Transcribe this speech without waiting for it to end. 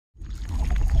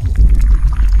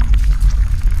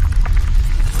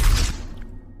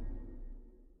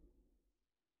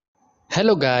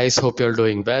Hello, guys. Hope you're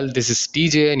doing well. This is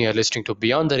TJ, and you're listening to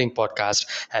Beyond the Ring podcast.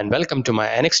 And welcome to my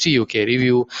NXT UK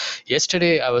review.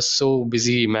 Yesterday, I was so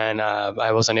busy, man.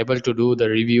 I was unable to do the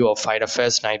review of Fighter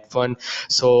Fest Night 1.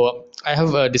 So I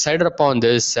have decided upon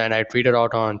this, and I tweeted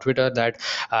out on Twitter that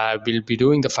I will be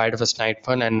doing the Fighter Fest Night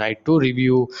 1 and Night 2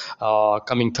 review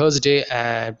coming Thursday.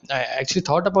 And I actually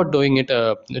thought about doing it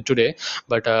today,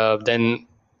 but then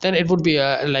it would be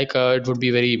it would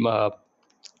be very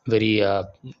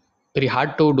very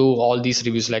hard to do all these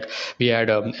reviews. Like, we had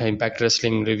Impact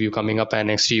Wrestling review coming up and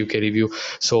NXT UK review,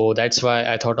 so that's why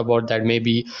I thought about that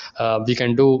maybe we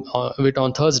can do it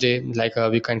on Thursday.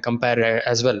 We can compare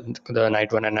as well the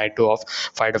night 1 and night 2 of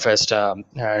Fighter Fest,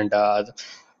 and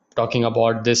talking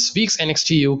about this week's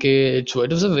NXT UK. It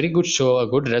was a very good show, a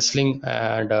good wrestling,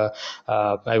 and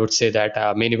I would say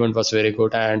that main event was very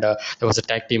good, and there was a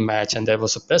tag team match, and there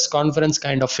was a press conference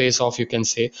kind of face off, you can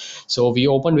say. So we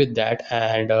opened with that,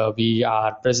 and we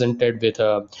are presented with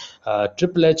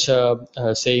Triple H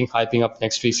saying, hyping up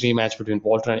next week's rematch between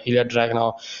Walter and Ilya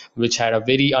Dragunov, which had a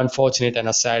very unfortunate and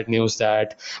a sad news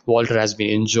that Walter has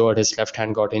been injured. His left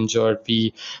hand got injured.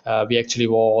 We actually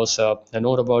was a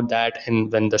note about that,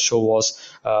 and when the show was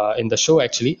in the show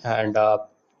actually, and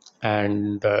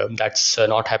that's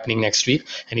not happening next week,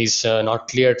 and he's not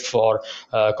cleared for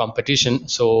competition,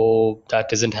 so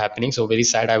that isn't happening. So very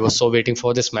sad. I was so waiting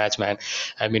for this match, man.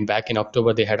 I mean, back in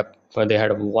October they had a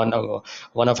one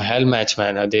of hell match,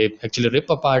 man. They actually rips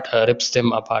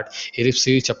them apart. He rips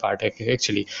each apart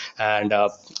actually, and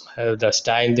the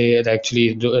style they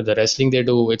actually do, the wrestling they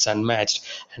do, it's unmatched.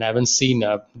 And I haven't seen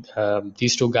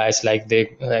these two guys like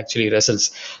they actually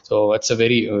wrestles. So it's a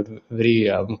very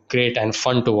great and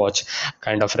fun to watch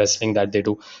kind of wrestling that they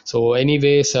do. So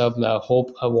anyways,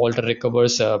 hope Walter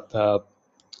recovers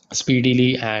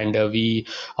speedily, and we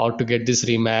ought to get this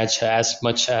rematch as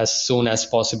much as soon as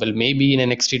possible, maybe in an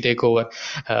NXT takeover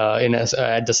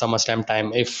at the SummerSlam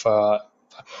time. If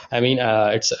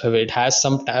it has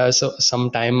some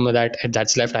time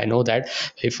that's left. I know that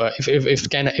if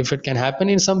it can happen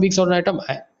in some weeks or item,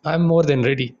 I'm more than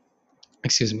ready.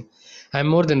 Excuse me, I'm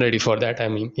more than ready for that. I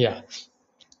mean, yeah.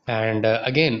 And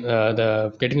again,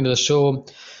 the getting into the show,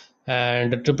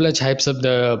 and Triple H hypes up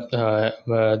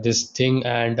the this thing,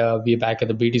 and we're back at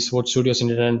the BT Sports Studios in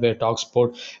England, where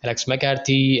Talksport, Alex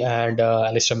McCarthy and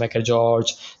Alistair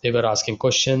McGeorge, they were asking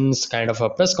questions, kind of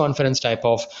a press conference type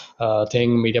of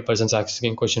thing. Media persons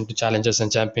asking questions to challengers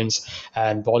and champions,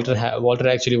 and Walter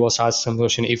actually was asked some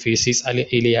question if he sees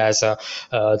Ilya as a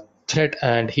threat,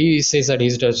 and he says that he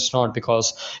does not,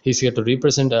 because he's here to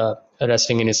represent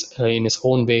wrestling in his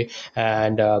own way.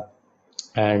 And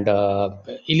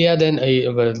Ilya then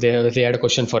well, they had a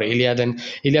question for Ilya. Then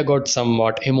Ilya got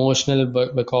somewhat emotional,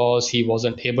 because he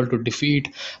wasn't able to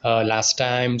defeat last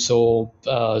time. So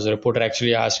the reporter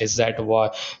actually asked, is that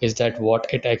what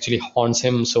it actually haunts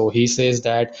him? So he says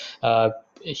that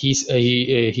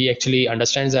he actually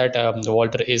understands that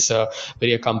Walter is a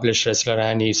very accomplished wrestler,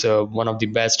 and he's one of the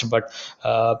best, but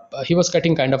he was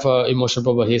getting kind of emotional.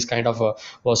 Probably he's kind of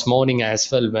was mourning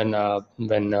as well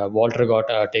when Walter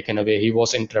got taken away. He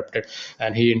was interrupted,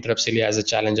 and he interrupts Ilya as a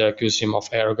challenger, accused him of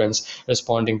arrogance,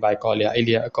 responding by calling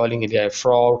Ilya a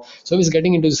fraud. So he's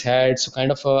getting into his head. So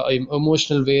kind of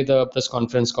emotional way the press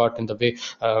conference got in the way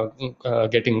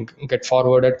get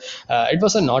forwarded. It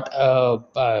was a not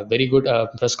very good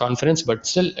press conference, but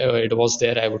still it was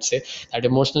there. I would say that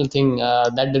emotional thing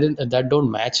that don't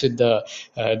match with the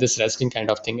this wrestling kind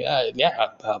of thing.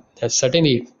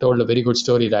 Certainly told a very good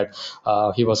story that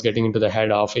he was getting into the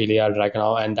head of Ilya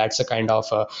Dragunov, and that's a kind of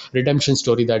redemption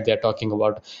story that they're talking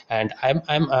about. And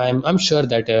I'm sure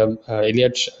that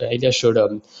Ilya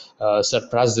should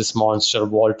surpass this monster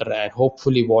Walter, and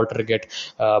hopefully Walter get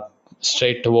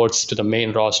straight towards to the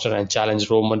main roster and challenge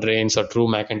Roman Reigns or Drew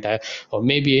McIntyre, or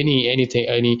maybe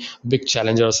any big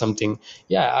challenger or something.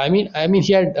 Yeah, I mean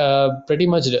he had pretty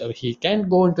much, he can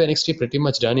go into NXT pretty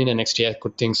much done in NXT. I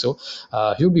could think so.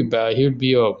 He would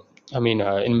be a,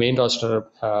 in main roster.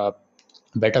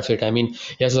 Better fit. I mean,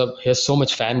 he has so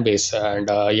much fan base, and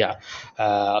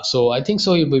so I think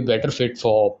so he'll be better fit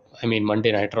for, I mean,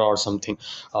 Monday Night Raw or something.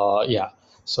 Yeah.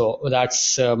 So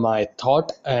that's my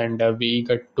thought, and we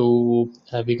get to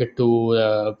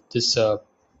this.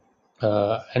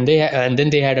 And then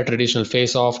they had a traditional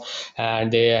face off,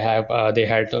 and they had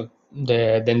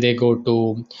then they go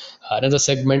to another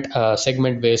segment where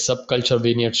subculture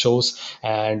vignette shows,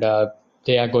 and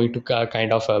they are going to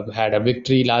kind of had a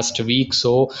victory last week,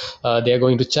 so they are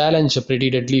going to challenge Pretty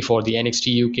Deadly for the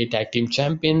NXT UK Tag Team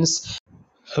Champions.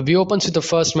 We opens with the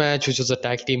first match, which was a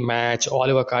tag team match.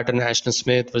 Oliver Carter and Ashton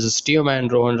Smith versus Tio Man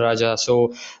Rohan Raja.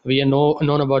 So we are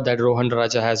known about that. Rohan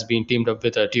Raja has been teamed up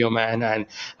with Tio Man, and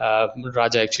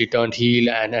Raja actually turned heel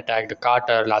and attacked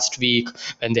Carter last week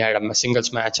when they had a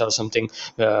singles match or something.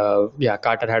 Yeah,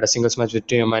 Carter had a singles match with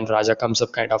Tio Man. Raja comes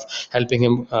up kind of helping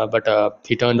him, but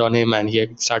he turned on him and he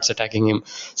starts attacking him.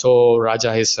 So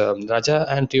Raja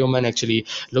and Tio Man actually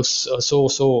looks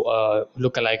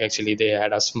look alike. Actually, they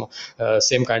had a small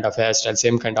same kind of hairstyle,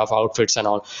 same kind of outfits and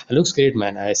all. It looks great,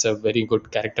 man. It's a very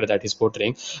good character that he's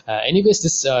portraying. Anyways,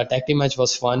 this tag team match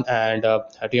was fun, and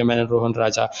Hatiya Man and Rohan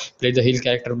Raja played the heel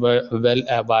character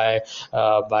well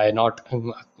by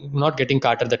not getting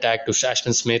Carter the tag to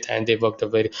Ashton Smith, and they worked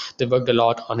a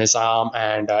lot on his arm,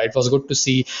 and it was good to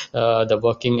see the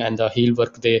working and the heel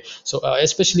work they. So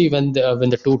especially when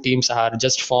the two teams are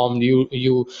just formed,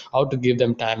 you ought to give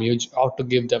them time. You ought to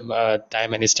give them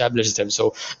time and establish them.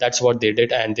 So that's what they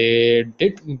did, and they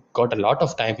did got a lot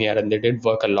of time here, and they did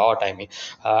work a lot. I mean,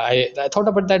 I thought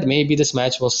about that maybe this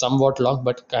match was somewhat long,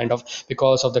 but kind of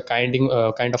because of the kind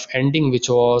of ending, which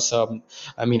was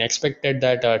I mean expected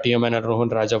that TMN and Rohan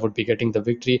Raja would be getting the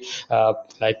victory,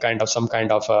 like kind of some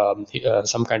kind of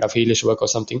heelish work or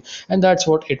something, and that's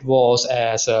what it was.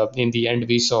 As in the end,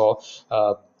 we saw.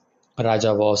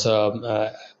 Raja was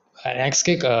an axe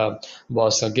kick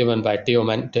was given by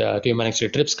Teoman. Teoman actually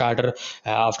trips Carter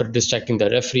after distracting the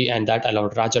referee, and that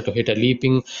allowed Raja to hit a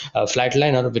leaping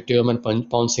flatliner with Teoman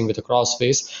pouncing with a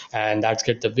crossface, and that's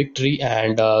get the victory.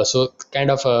 And so kind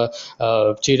of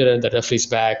cheated at the referee's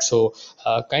back. So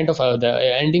kind of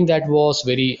the ending that was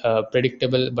very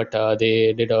predictable, but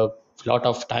they did a lot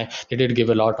of time. They did give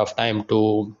a lot of time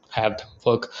to have them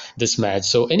work this match.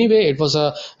 So anyway, it was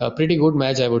a pretty good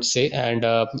match, I would say, and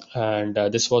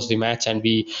this was the match. And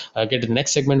we get to the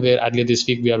next segment where earlier this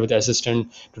week we are with the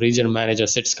assistant regional manager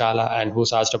Sid Scala, and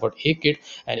who's asked about A Kid,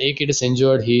 and A Kid is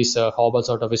injured. He's hobbles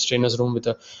out of his trainer's room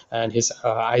and his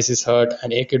eyes is hurt,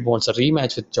 and A Kid wants a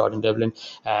rematch with Jordan Devlin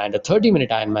and a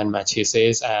 30-minute Iron Man match, he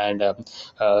says, and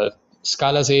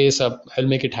Scala says, I'll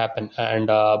make it happen,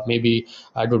 and maybe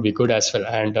it would be good as well.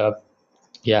 And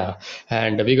yeah,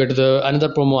 and we got to the another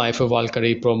promo, Ifa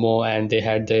Valkyrie promo, and they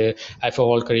had the Ifa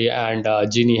Valkyrie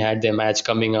and Ginny had their match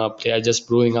coming up. They are just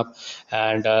brewing up,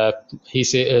 and she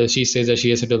says that she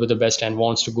has to do with the best and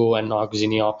wants to go and knock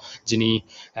Ginny off. Ginny,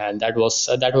 and that was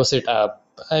it.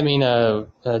 I mean,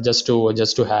 just to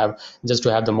have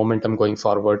the momentum going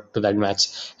forward to that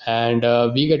match, and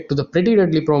we get to the Pretty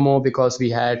Deadly promo because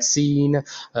we had seen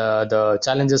the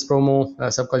challenges promo,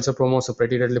 subculture promo, so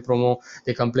Pretty Deadly promo.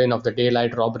 They complain of the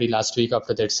daylight robbery last week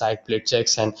after their side plate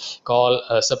checks and call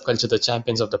subculture the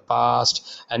champions of the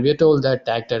past. And we are told that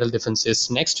tag title defense is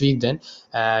next week then,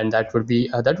 and that would be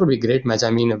great match.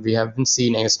 I mean, we haven't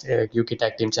seen next UK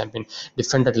tag team champion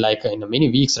defended like in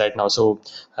many weeks right now, so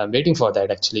I'm waiting for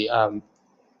that actually.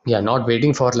 Yeah, not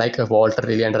waiting for like a Walter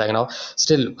really and Dragunov.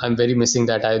 Still, I'm very missing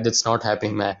that. That's not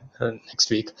happening, man. Next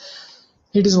week.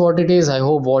 It is what it is. I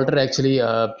hope Walter actually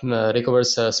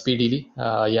recovers speedily.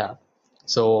 Yeah.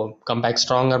 So come back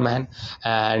stronger, man,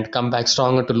 and come back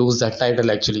stronger to lose that title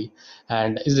actually.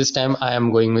 And this time I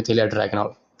am going with Ilya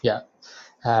Dragunov. Yeah.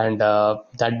 And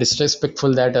that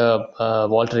disrespectful that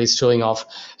Walter is showing off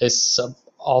is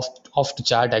off the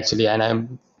chart actually, and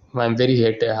I'm very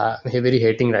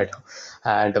hating right now.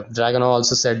 And Dragunov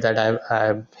also said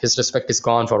that his respect is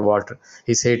gone for Walter.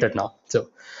 He's hated now. So,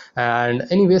 and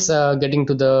anyways, getting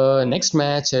to the next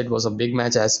match, it was a big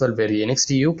match as well, where the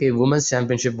NXT UK Women's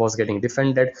Championship was getting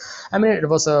defended. I mean, it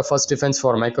was a first defense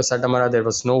for Maiko Satomura. There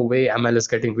was no way ML is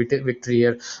getting victory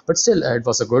here, but still, it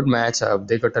was a good match.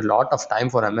 They got a lot of time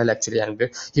for ML actually, and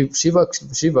she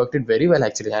worked it very well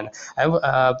actually. And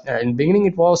in beginning,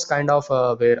 it was kind of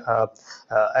where.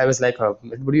 I was like,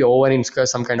 it would be over in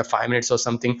some kind of 5 minutes or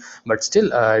something, but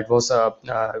still, it was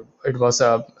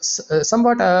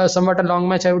somewhat a long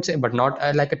match, I would say, but not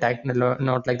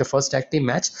not like the first tag team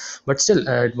match, but still,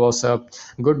 it was a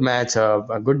good match,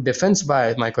 a good defense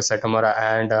by Maiko Satomura,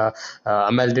 and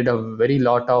Amel did a very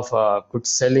lot of good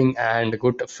selling and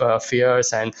good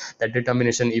fears and that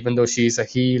determination, even though she is a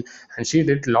heel, and she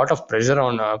did a lot of pressure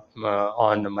on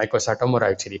Maiko Satomura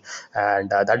actually, and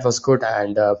that was good,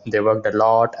 and they worked a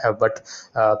lot, but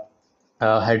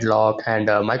headlock, and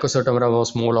Maiko Satomura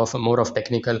was more of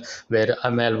technical, where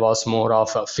Amel was more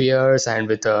of fierce and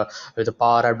with a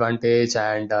power advantage,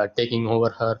 and taking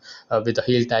over her with the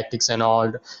heel tactics and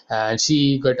all, and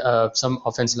she got some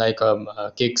offense like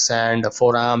kicks and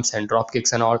forearms and drop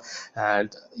kicks and all,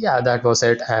 and yeah, that was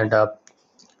it. And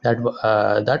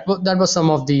That was some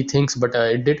of the things, but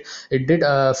it did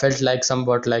felt like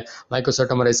somewhat like Michael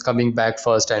Sotomura is coming back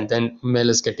first, and then Mel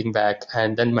is getting back,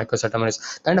 and then Michael Sotomura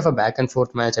is kind of a back and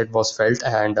forth match. It was felt,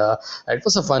 and it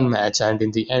was a fun match. And in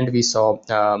the end, we saw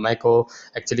Michael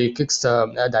actually kicks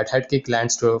that head kick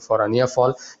lands for a near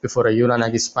fall before a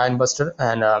Uranagi spine buster,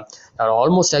 and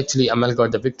almost actually Amel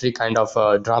got the victory. Kind of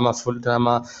full drama.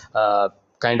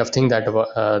 Kind of thing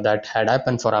that had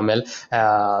happened for Amel.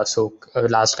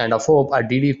 Last kind of hope, a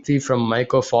DDP from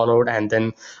Maiko followed, and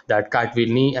then that cartwheel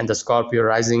knee and the Scorpio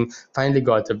Rising finally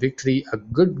got the victory. A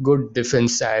good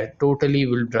defense. I totally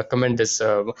will recommend this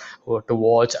to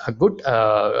watch. A good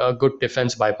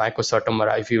defense by Maiko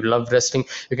Satomura. If you love wrestling,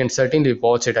 you can certainly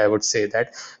watch it. I would say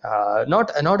that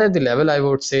not at the level, I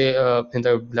would say, in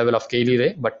the level of Kaylee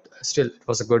Ray, but still it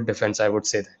was a good defense. I would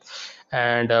say that.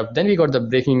 And then we got the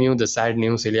breaking news, the sad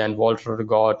news. Ilya and Walter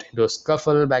got into a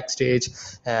scuffle backstage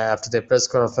after their press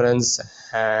conference,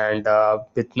 and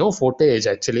with no footage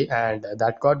actually. And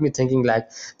that got me thinking like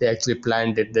they actually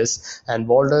planned it this. And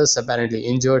Walters apparently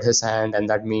injured his hand, and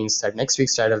that means that next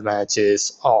week's title match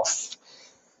is off.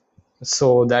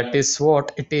 So that is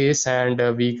what it is, and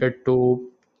we get to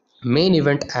main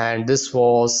event, and this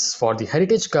was for the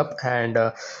Heritage Cup. And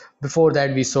before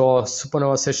that, we saw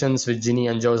Supernova sessions with Ginny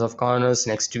and Joseph Connors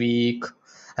next week.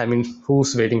 I mean,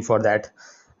 who's waiting for that?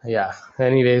 Yeah.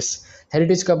 Anyways,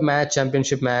 Heritage Cup match,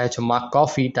 championship match, Mark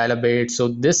Coffey, Tyler Bates. So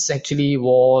this actually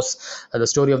was the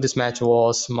story of this match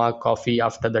was Mark Coffey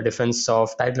after the defense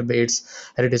of Tyler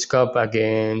Bates Heritage Cup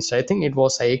against, I think it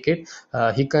was Aikid.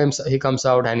 He comes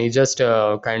out and he just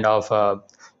kind of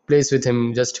plays with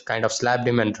him, just kind of slapped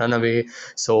him and run away.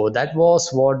 So that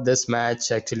was what this match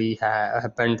actually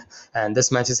happened, and this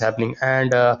match is happening.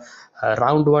 And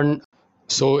round one,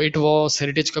 so it was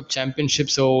Heritage Cup Championship.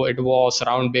 So it was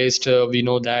round based. We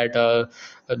know that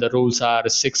the rules are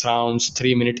 6 rounds,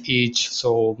 3 minute each.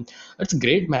 So it's a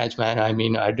great match, man. I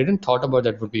mean, I didn't thought about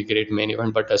that would be a great main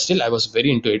event, but still I was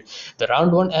very into it. The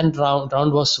round one and round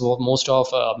was most of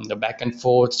the back and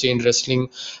forth chain wrestling,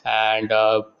 and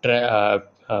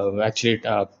actually.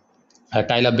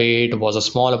 Tyler Bate was a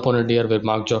small opponent here, where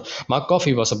Mark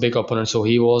Coffey was a big opponent, so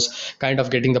he was kind of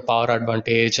getting the power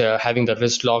advantage, having the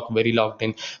wrist lock very locked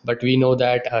in. But we know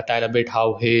that Tyler Bate,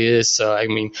 how he is, I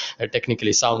mean,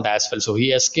 technically sound as well. So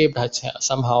he escaped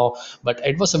somehow, but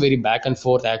it was a very back and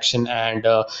forth action. And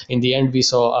in the end, we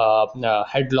saw a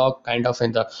headlock kind of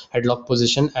in the headlock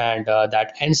position, and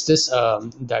that's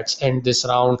end this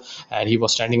round. And he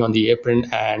was standing on the apron,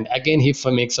 and again he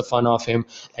makes a fun of him,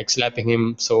 like slapping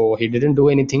him. So he didn't do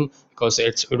anything because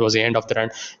it was the end of the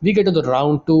round. We get to the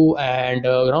round two, and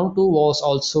round two was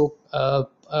also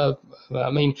I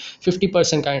mean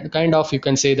 50% kind of, you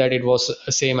can say that it was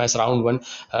same as round one.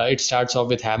 It starts off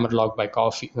with hammerlock by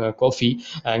Kofi,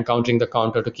 and countering the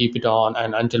counter to keep it on,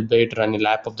 and until Bate ran a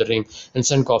lap of the ring and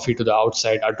sent Kofi to the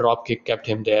outside. A drop kick kept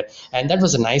him there, and that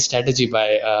was a nice strategy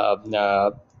by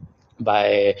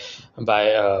by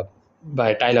uh,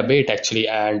 by Tyler Bate actually.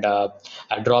 And a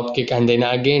drop kick, and then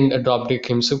again a drop kick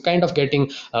him. So kind of getting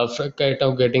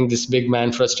this big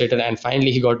man frustrated, and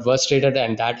finally he got frustrated,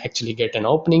 and that actually get an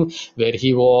opening where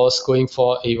he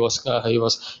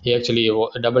actually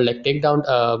double leg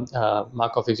takedown.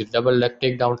 Markov is double leg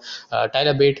takedown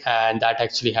Tyler Bate, and that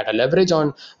actually had a leverage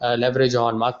on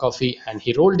Mark Coffey, and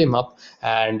he rolled him up.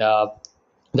 And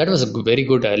that was a very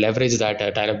good leverage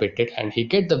that Tyler Bate did, and he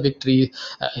get the victory.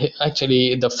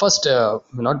 Actually, the first,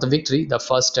 not the victory, the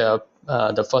first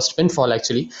pinfall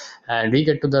actually. And we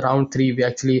get to the round three. We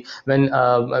actually when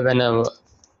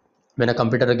a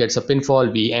competitor gets a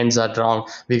pinfall, we ends that round.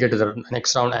 We get to the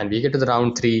next round, and we get to the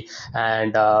round three.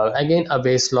 And again a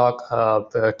base lock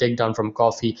takedown from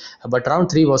Coffee. But round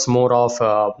three was more of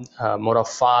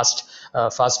fast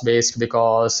based,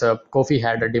 because Kofi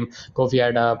had to be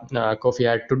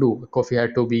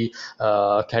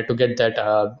had to get that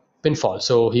pinfall.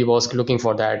 So he was looking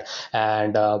for that,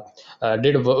 and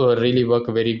did really work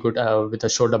very good with the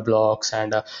shoulder blocks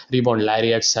and rebound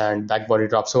lariats and back body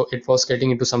drop. So it was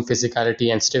getting into some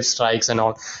physicality and stiff strikes and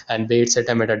all. And Bates'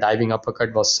 attempt at a diving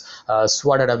uppercut was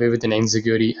swatted away with an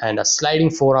enziguri and a sliding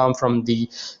forearm from the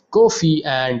Kofi,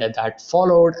 and that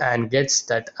followed and gets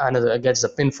the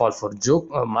pinfall for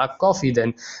Mark Coffey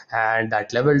then. And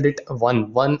that leveled it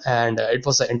 1-1. And it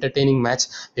was an entertaining match.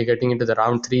 We're getting into the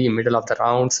round three, middle of the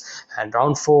rounds. And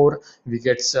round four,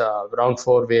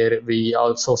 where we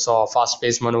also saw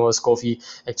fast-paced maneuvers. Kofi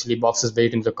actually boxes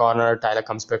Bate into the corner. Tyler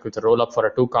comes back with a roll-up for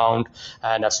a 2 count,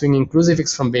 and a swinging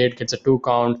crucifix from Bate gets a 2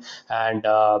 count. And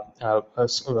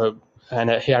and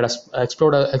he had a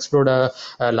exploder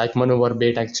like maneuver.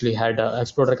 Bate actually had a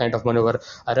exploder kind of maneuver,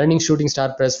 a running shooting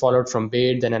star press followed from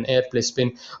Bate, then an air play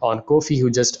spin on Kofi, who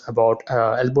just about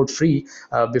elbowed free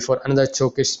before another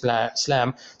chokish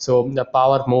slam. So the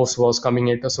power moves was coming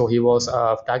in, so he was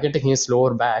targeting his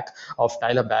lower back of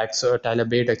Tyler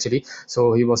Bate actually.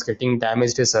 So he was getting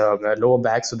damaged his lower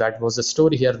back. So that was the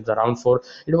story here. The round four,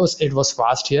 it was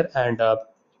fast here, and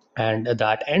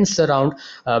that ends the round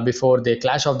before they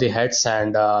clash of the heads,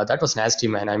 and that was nasty,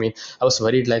 man. I mean, I was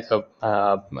worried like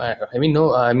I mean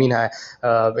no I mean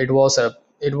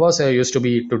it was used to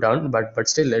be two down, but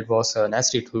still it was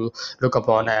nasty to look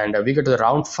upon. And we get to the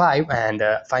round five, and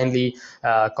finally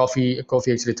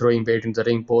Kofi actually throwing Bate into the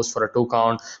ring post for a 2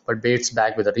 count, but Bates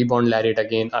back with a rebound lariat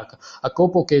again, a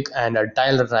Kopo kick, and a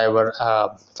Tyler driver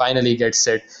finally gets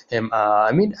it him.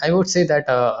 I mean, I would say that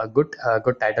a good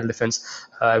title defense.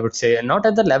 I would say not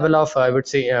at the level of I would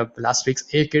say last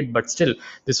week's A Kid, but still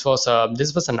this was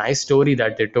a nice story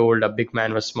that they told. A big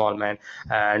man was small man,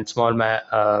 and small man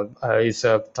is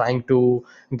trying to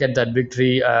get that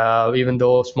victory, even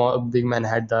though small big man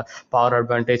had the power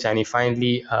advantage, and he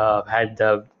finally had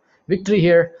the victory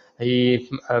here.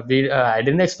 I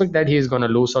didn't expect that he is going to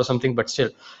lose or something, but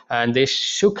still, and they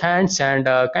shook hands, and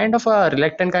kind of a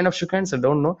reluctant kind of shook hands. I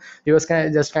don't know. He was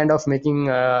just kind of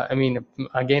making. I mean,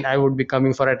 again, I would be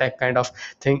coming for attack kind of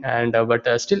thing, and but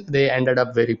still they ended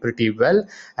up very pretty well,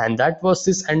 and that was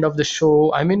this end of the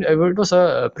show. I mean, it was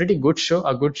a pretty good show,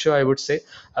 a good show, I would say,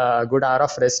 a good hour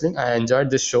of wrestling. I enjoyed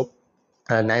this show.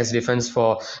 Nice defense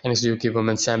for NXT UK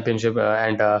Women's Championship,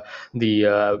 and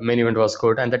the main event was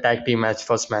good, and the tag team match,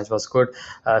 first match, was good.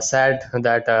 Sad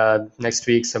that next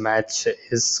week's match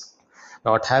is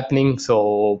not happening,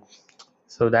 so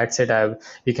that's it.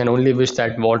 We can only wish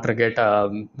that Walter get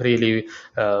really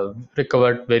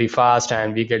recovered very fast,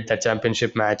 and we get the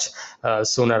championship match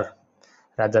sooner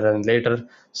rather than later.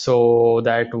 So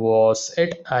that was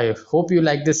it. I hope you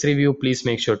like this review. Please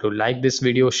make sure to like this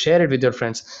video, share it with your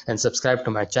friends, and subscribe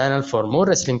to my channel for more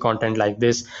wrestling content like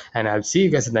this. And I'll see you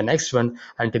guys in the next one.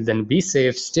 Until then, be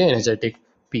safe, stay energetic.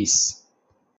 Peace.